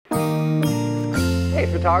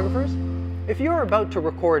Hey photographers! If you're about to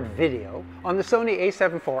record video on the Sony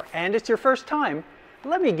A7 IV and it's your first time,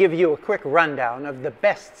 let me give you a quick rundown of the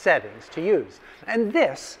best settings to use. And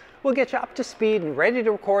this will get you up to speed and ready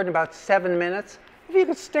to record in about 7 minutes. If you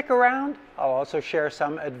could stick around, I'll also share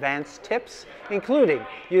some advanced tips, including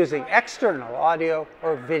using external audio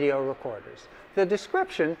or video recorders. The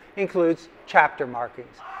description includes chapter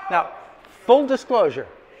markings. Now, full disclosure,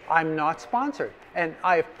 I'm not sponsored, and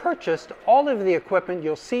I have purchased all of the equipment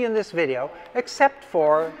you'll see in this video except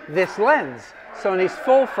for this lens, Sony's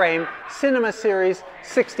full-frame Cinema Series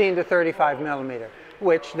 16 to 35mm,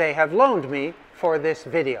 which they have loaned me for this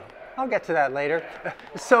video. I'll get to that later.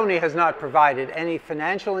 Sony has not provided any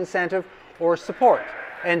financial incentive or support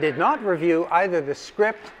and did not review either the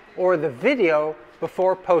script or the video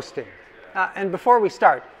before posting. And before we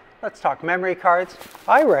start, let's talk memory cards.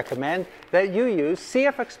 I recommend that you use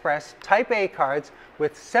CF Express Type A cards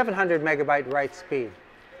with 700 megabyte write speed.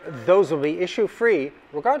 Those will be issue-free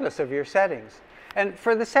regardless of your settings. And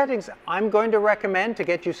for the settings, I'm going to recommend, to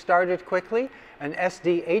get you started quickly, an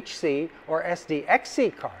SDHC or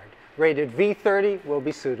SDXC card rated V30 will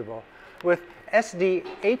be suitable. With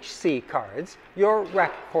SDHC cards, your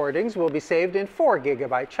recordings will be saved in 4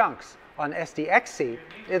 gigabyte chunks. On SDXC,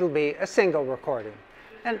 it'll be a single recording.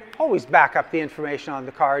 And always back up the information on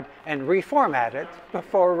the card and reformat it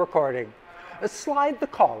before recording. Slide the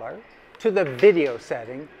collar to the video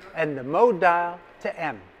setting and the mode dial to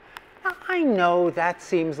M. Now, I know that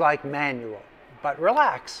seems like manual, but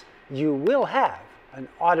relax, you will have an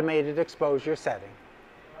automated exposure setting.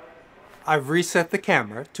 I've reset the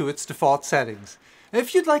camera to its default settings.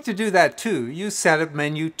 If you'd like to do that too, use Setup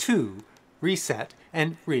Menu 2, Reset,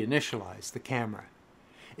 and reinitialize the camera.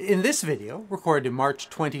 In this video, recorded in March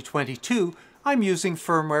 2022, I'm using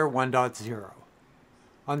firmware 1.0.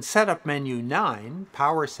 On Setup Menu 9,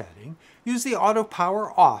 Power Setting, use the Auto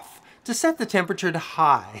Power Off to set the temperature to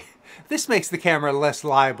high. This makes the camera less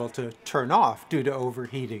liable to turn off due to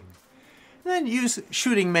overheating. Then use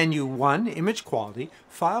Shooting Menu 1, Image Quality,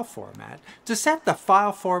 File Format, to set the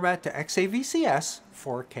file format to XAVCS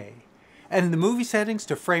 4K, and the movie settings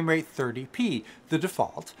to frame rate 30p, the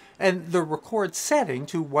default, and the record setting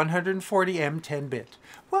to 140M 10-bit.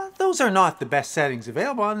 Well, those are not the best settings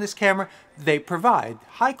available on this camera. They provide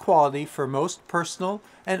high quality for most personal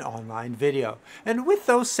and online video. And with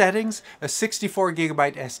those settings, a 64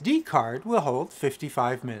 gigabyte SD card will hold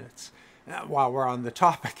 55 minutes. While we're on the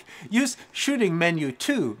topic, use Shooting Menu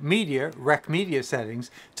 2, Media, Rec Media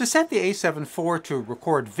settings to set the A7 IV to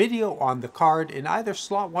record video on the card in either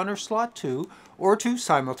slot 1 or slot 2, or to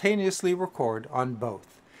simultaneously record on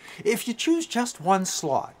both. If you choose just one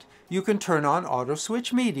slot, you can turn on Auto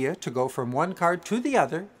Switch Media to go from one card to the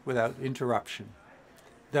other without interruption.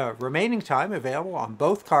 The remaining time available on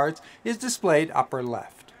both cards is displayed upper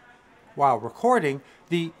left. While recording,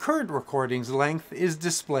 the current recording's length is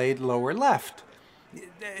displayed lower left.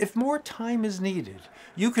 If more time is needed,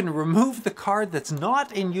 you can remove the card that's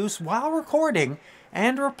not in use while recording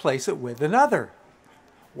and replace it with another.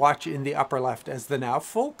 Watch in the upper left as the now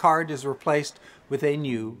full card is replaced with a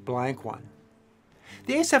new blank one.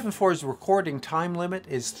 The A7 IV's recording time limit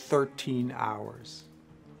is 13 hours.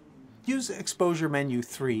 Use Exposure Menu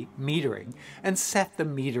 3, Metering, and set the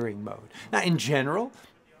metering mode. Now, in general,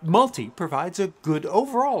 Multi provides a good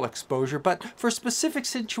overall exposure, but for specific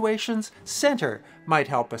situations, Center might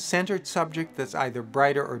help a centered subject that's either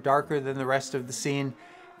brighter or darker than the rest of the scene.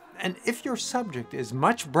 And if your subject is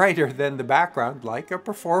much brighter than the background, like a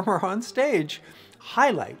performer on stage,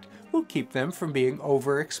 Highlight will keep them from being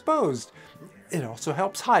overexposed. It also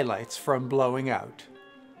helps highlights from blowing out.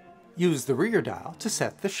 Use the rear dial to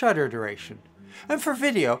set the shutter duration. And for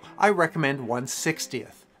video, I recommend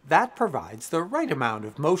 1/60th. That provides the right amount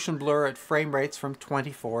of motion blur at frame rates from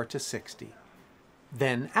 24 to 60.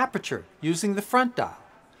 Then aperture, using the front dial.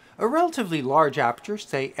 A relatively large aperture,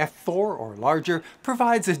 say f4 or larger,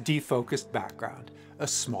 provides a defocused background. A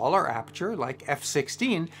smaller aperture, like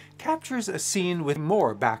f16, captures a scene with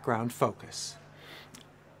more background focus.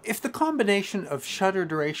 If the combination of shutter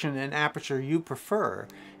duration and aperture you prefer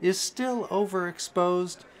is still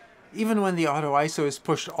overexposed, even when the auto ISO is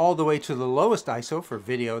pushed all the way to the lowest ISO for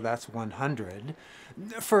video, that's 100,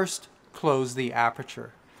 first close the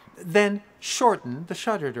aperture. Then shorten the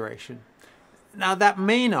shutter duration. Now that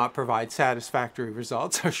may not provide satisfactory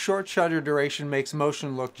results. A short shutter duration makes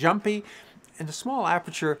motion look jumpy, and a small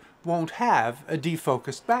aperture won't have a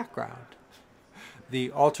defocused background.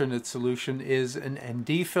 The alternate solution is an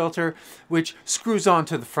ND filter, which screws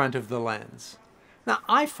onto the front of the lens. Now,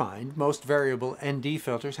 I find most variable ND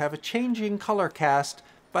filters have a changing color cast,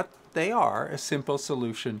 but they are a simple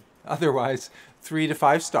solution Otherwise, 3 to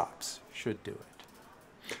 5 stops should do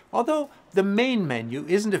it. Although the main menu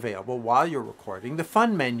isn't available while you're recording, the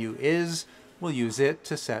fun menu is. We'll use it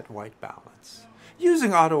to set white balance.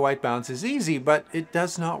 Using auto white balance is easy, but it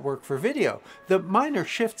does not work for video. The minor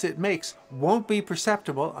shifts it makes won't be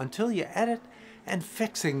perceptible until you edit, and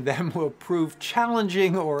fixing them will prove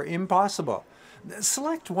challenging or impossible.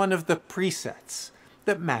 Select one of the presets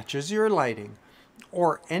that matches your lighting,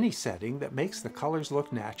 or any setting that makes the colors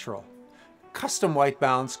look natural. Custom white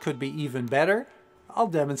balance could be even better. I'll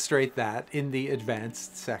demonstrate that in the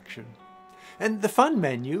advanced section. And the fun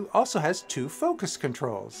menu also has 2 focus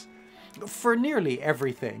controls. For nearly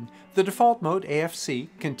everything, the default mode AFC,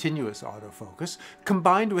 continuous autofocus,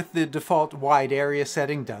 combined with the default wide area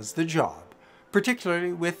setting does the job,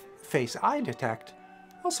 particularly with face eye detect,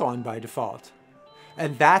 also on by default.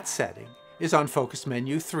 And that setting is on focus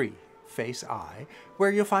menu 3, face eye,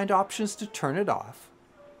 where you'll find options to turn it off,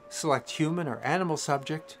 select human or animal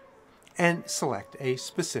subject, and select a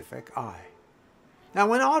specific eye. Now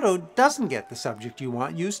when auto doesn't get the subject you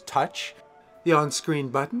want, use touch. The on-screen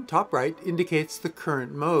button, top right, indicates the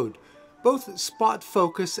current mode. Both spot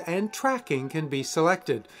focus and tracking can be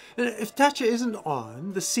selected. And if touch isn't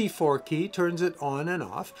on, the C4 key turns it on and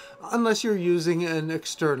off, unless you're using an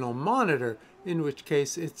external monitor, in which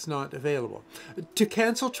case it's not available. To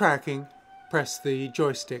cancel tracking, press the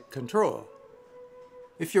joystick control.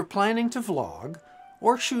 If you're planning to vlog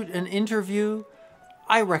or shoot an interview,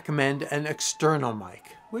 I recommend an external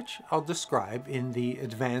mic, which I'll describe in the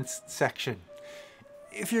advanced section.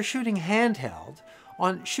 If you're shooting handheld,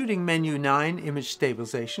 on shooting menu 9, image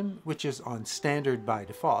stabilization, which is on standard by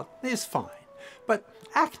default, is fine, but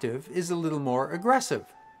active is a little more aggressive.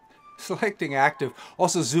 Selecting active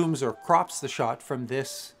also zooms or crops the shot from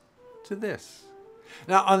this to this.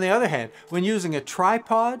 Now, on the other hand, when using a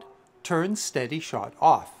tripod, turn steady shot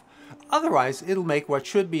off. Otherwise, it'll make what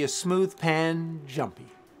should be a smooth pan jumpy.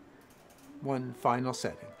 One final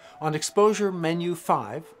setting. On exposure menu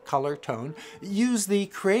 5, color tone, use the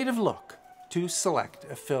creative look to select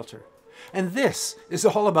a filter. And this is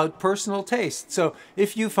all about personal taste, so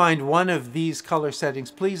if you find one of these color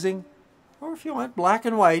settings pleasing, or if you want black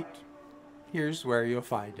and white, here's where you'll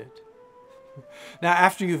find it. Now,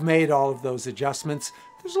 after you've made all of those adjustments,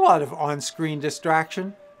 there's a lot of on-screen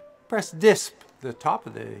distraction. Press DISP, the top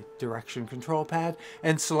of the direction control pad,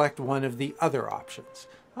 and select one of the other options.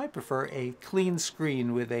 I prefer a clean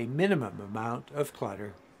screen with a minimum amount of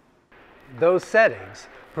clutter. Those settings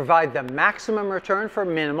provide the maximum return for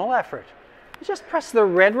minimal effort. Just press the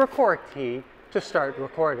red record key to start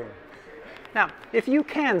recording. Now, if you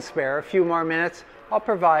can spare a few more minutes, I'll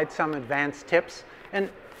provide some advanced tips, and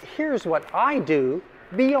here's what I do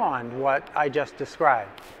beyond what I just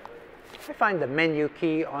described. I find the menu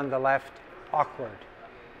key on the left awkward.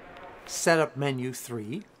 Setup menu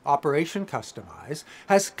 3, Operation Customize,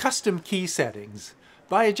 has custom key settings.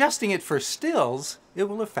 By adjusting it for stills, it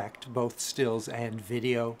will affect both stills and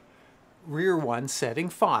video. Rear 1 setting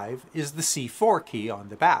 5 is the C4 key on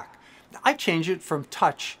the back. I change it from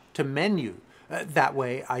touch to menu. That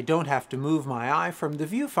way I don't have to move my eye from the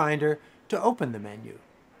viewfinder to open the menu.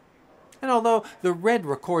 And although the red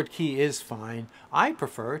record key is fine, I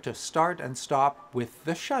prefer to start and stop with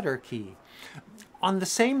the shutter key. On the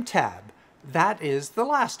same tab, that is the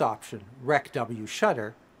last option, Rec W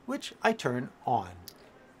Shutter, which I turn on.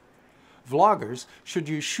 Vloggers should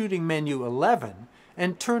use shooting menu 11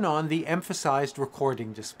 and turn on the emphasized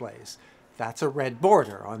recording displays. That's a red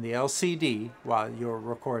border on the LCD while you're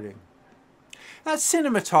recording. Now,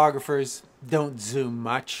 cinematographers don't zoom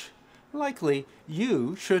much. Likely,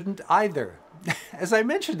 you shouldn't either. As I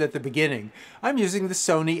mentioned at the beginning, I'm using the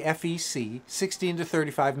Sony FEC 16 to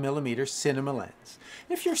 35mm cinema lens.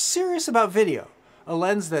 If you're serious about video, a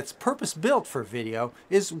lens that's purpose-built for video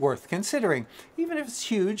is worth considering, even if it's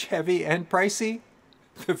huge, heavy, and pricey.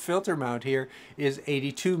 The filter mount here is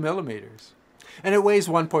 82mm, and it weighs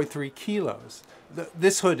 1.3 kilos.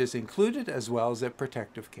 This hood is included, as well as a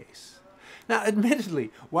protective case. Now,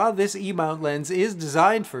 admittedly, while this E-mount lens is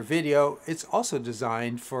designed for video, it's also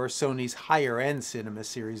designed for Sony's higher-end cinema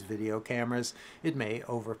series video cameras. It may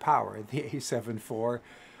overpower the A7 IV.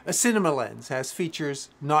 A cinema lens has features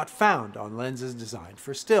not found on lenses designed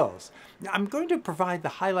for stills. I'm going to provide the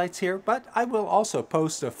highlights here, but I will also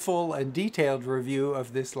post a full and detailed review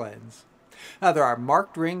of this lens. Now, there are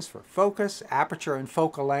marked rings for focus, aperture, and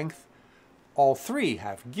focal length. All three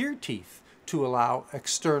have gear teeth to allow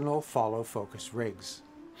external follow focus rigs.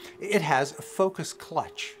 It has a focus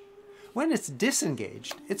clutch. When it's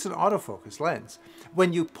disengaged, it's an autofocus lens.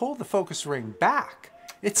 When you pull the focus ring back,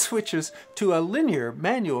 it switches to a linear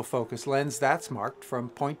manual focus lens that's marked from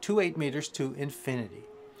 0.28 meters to infinity.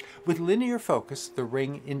 With linear focus, the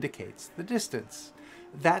ring indicates the distance.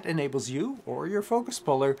 That enables you or your focus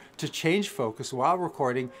puller to change focus while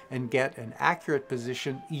recording and get an accurate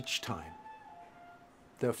position each time.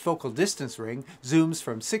 The focal distance ring zooms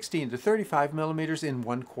from 16 to 35 millimeters in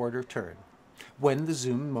 1/4 turn, when the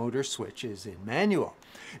zoom motor switch is in manual.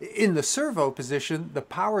 In the servo position, the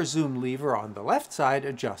power zoom lever on the left side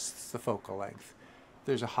adjusts the focal length.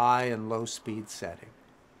 There's a high and low speed setting.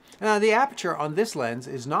 Now, the aperture on this lens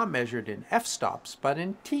is not measured in f-stops, but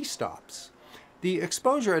in t-stops. The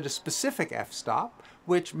exposure at a specific f-stop,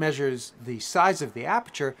 which measures the size of the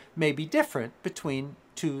aperture, may be different between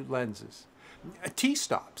two lenses.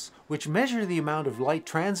 T-stops, which measure the amount of light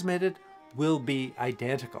transmitted, will be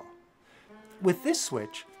identical. With this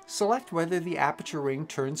switch, select whether the aperture ring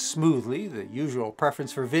turns smoothly, the usual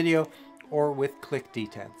preference for video, or with click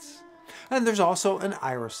detents. And there's also an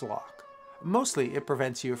iris lock. Mostly it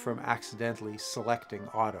prevents you from accidentally selecting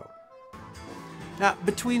auto. Now,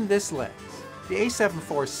 between this lens, the A7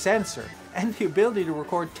 IV sensor, and the ability to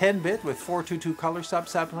record 10-bit with 422 color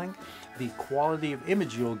subsampling, the quality of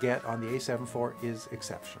image you'll get on the A7 IV is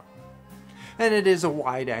exceptional. And it is a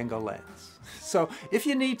wide-angle lens. So if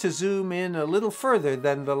you need to zoom in a little further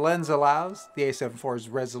than the lens allows, the A7 IV's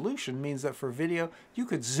resolution means that for video you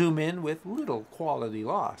could zoom in with little quality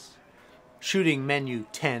loss. Shooting menu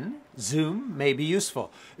 10, zoom, may be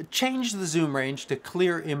useful. Change the zoom range to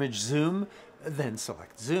clear image zoom, then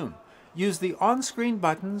select zoom. Use the on-screen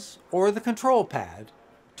buttons or the control pad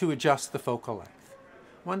to adjust the focal length.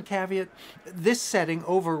 One caveat, this setting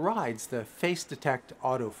overrides the face detect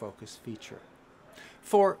autofocus feature.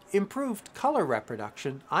 For improved color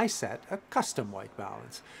reproduction, I set a custom white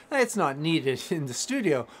balance. It's not needed in the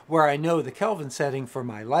studio where I know the Kelvin setting for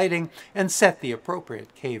my lighting and set the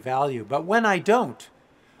appropriate K value, but when I don't,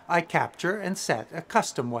 I capture and set a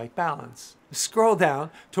custom white balance. Scroll down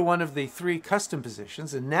to one of the 3 custom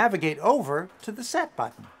positions and navigate over to the Set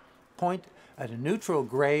button. Point at a neutral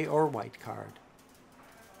gray or white card.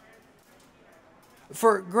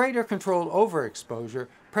 For greater control over exposure,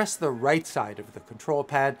 press the right side of the control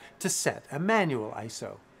pad to set a manual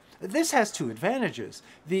ISO. This has 2 advantages.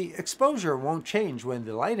 The exposure won't change when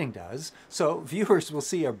the lighting does, so viewers will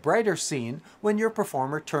see a brighter scene when your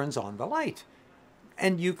performer turns on the light.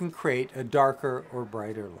 And you can create a darker or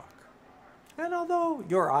brighter look. And although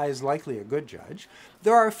your eye is likely a good judge,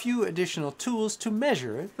 there are a few additional tools to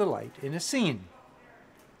measure the light in a scene.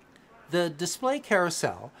 The display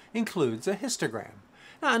carousel includes a histogram.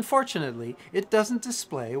 Now, unfortunately, it doesn't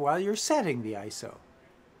display while you're setting the ISO.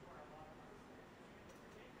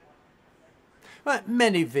 But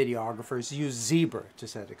many videographers use Zebra to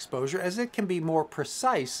set exposure, as it can be more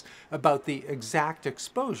precise about the exact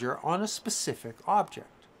exposure on a specific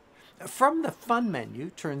object. From the Fun menu,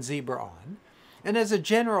 turn Zebra on, and as a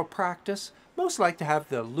general practice, most like to have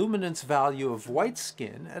the luminance value of white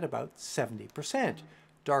skin at about 70%.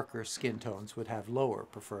 Darker skin tones would have lower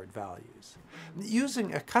preferred values.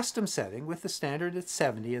 Using a custom setting with the standard at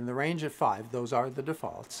 70 and the range at 5, those are the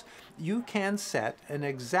defaults, you can set an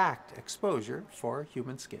exact exposure for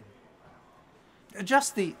human skin.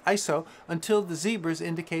 Adjust the ISO until the zebras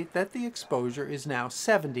indicate that the exposure is now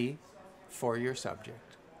 70 for your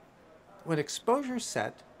subject. When exposure is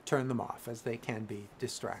set, turn them off, as they can be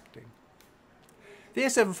distracting. The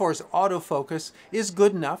A7 IV's autofocus is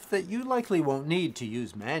good enough that you likely won't need to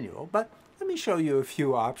use manual, but let me show you a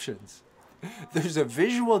few options. There's a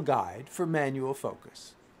visual guide for manual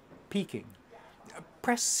focus. Peaking.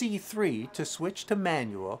 Press C3 to switch to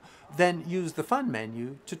manual, then use the Fun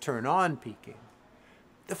menu to turn on peaking.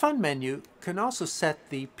 The Fun menu can also set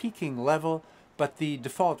the peaking level, but the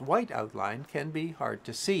default white outline can be hard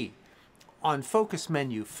to see. On Focus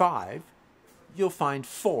menu 5, you'll find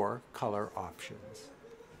 4 color options.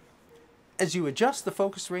 As you adjust the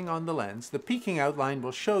focus ring on the lens, the peaking outline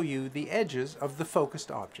will show you the edges of the focused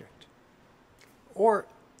object. Or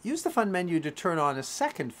use the Fun menu to turn on a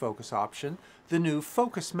second focus option, the new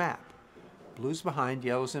Focus Map. Blues behind,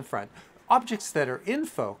 yellows in front. Objects that are in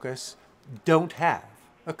focus don't have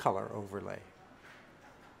a color overlay.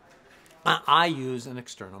 I use an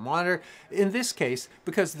external monitor, in this case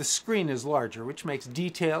because the screen is larger, which makes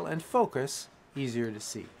detail and focus easier to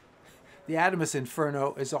see. The Adamus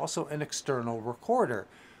Inferno is also an external recorder,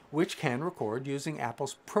 which can record using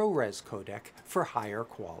Apple's ProRes codec for higher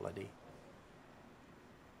quality.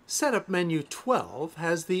 Setup menu 12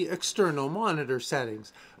 has the external monitor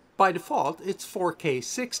settings. By default, it's 4K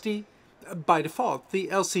 60. By default, the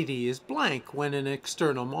LCD is blank when an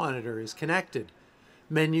external monitor is connected.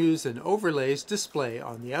 Menus and overlays display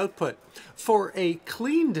on the output. For a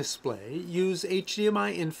clean display, use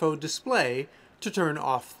HDMI Info Display to turn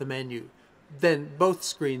off the menu. Then both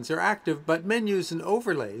screens are active, but menus and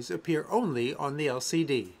overlays appear only on the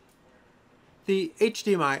LCD. The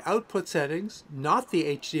HDMI output settings, not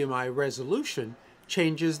the HDMI resolution,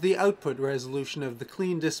 changes the output resolution of the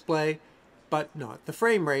clean display, but not the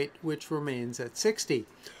frame rate, which remains at 60.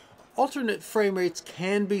 Alternate frame rates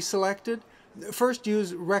can be selected. First,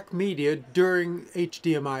 use Rec Media during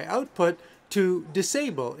HDMI output to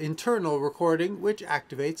disable internal recording, which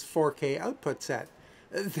activates 4K output set.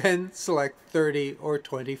 Then select 30 or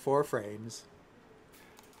 24 frames.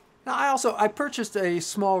 Now I purchased a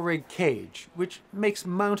small rig cage, which makes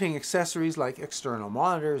mounting accessories like external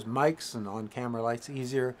monitors, mics, and on-camera lights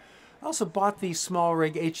easier. I also bought the small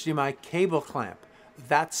rig HDMI cable clamp.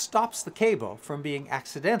 That stops the cable from being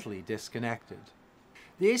accidentally disconnected.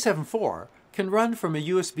 The A7 IV can run from a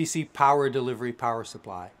USB-C power delivery power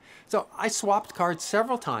supply. So I swapped cards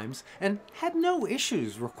several times and had no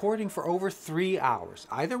issues recording for over 3 hours,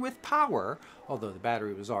 either with power, although the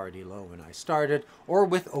battery was already low when I started, or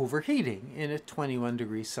with overheating in a 21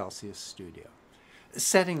 degrees Celsius studio.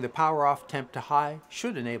 Setting the power off temp to high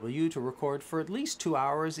should enable you to record for at least 2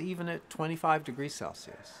 hours, even at 25 degrees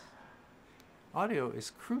Celsius. Audio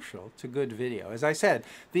is crucial to good video. As I said,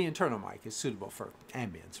 the internal mic is suitable for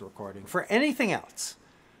ambience recording. For anything else,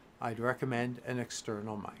 I'd recommend an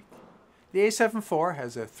external mic. The A7 IV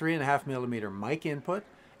has a 3.5mm mic input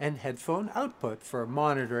and headphone output for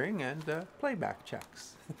monitoring and playback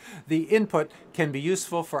checks. The input can be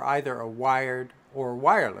useful for either a wired or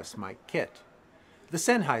wireless mic kit. The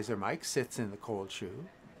Sennheiser mic sits in the cold shoe.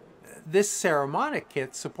 This Saramonic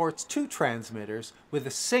kit supports 2 transmitters with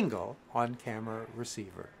a single on-camera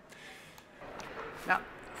receiver. Now,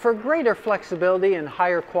 for greater flexibility and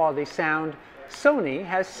higher quality sound, Sony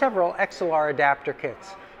has several XLR adapter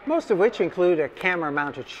kits, most of which include a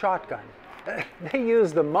camera-mounted shotgun. They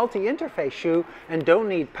use the multi-interface shoe and don't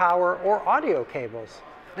need power or audio cables.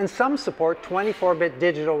 And some support 24-bit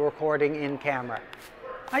digital recording in camera.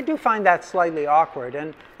 I do find that slightly awkward,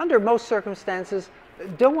 and under most circumstances,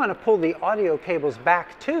 don't want to pull the audio cables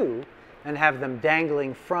back too and have them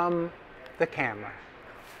dangling from the camera.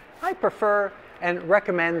 I prefer and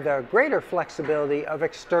recommend the greater flexibility of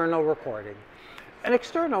external recording. An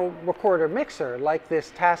external recorder mixer like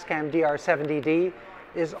this Tascam DR70D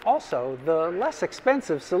is also the less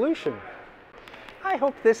expensive solution. I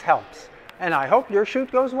hope this helps, and I hope your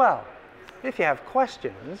shoot goes well. If you have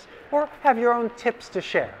questions or have your own tips to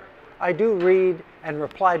share, I do read and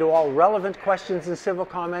reply to all relevant questions and civil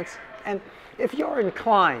comments, and if you're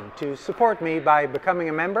inclined to support me by becoming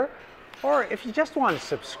a member, or if you just want to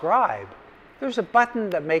subscribe, there's a button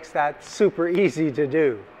that makes that super easy to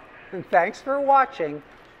do. And thanks for watching.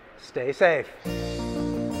 Stay safe.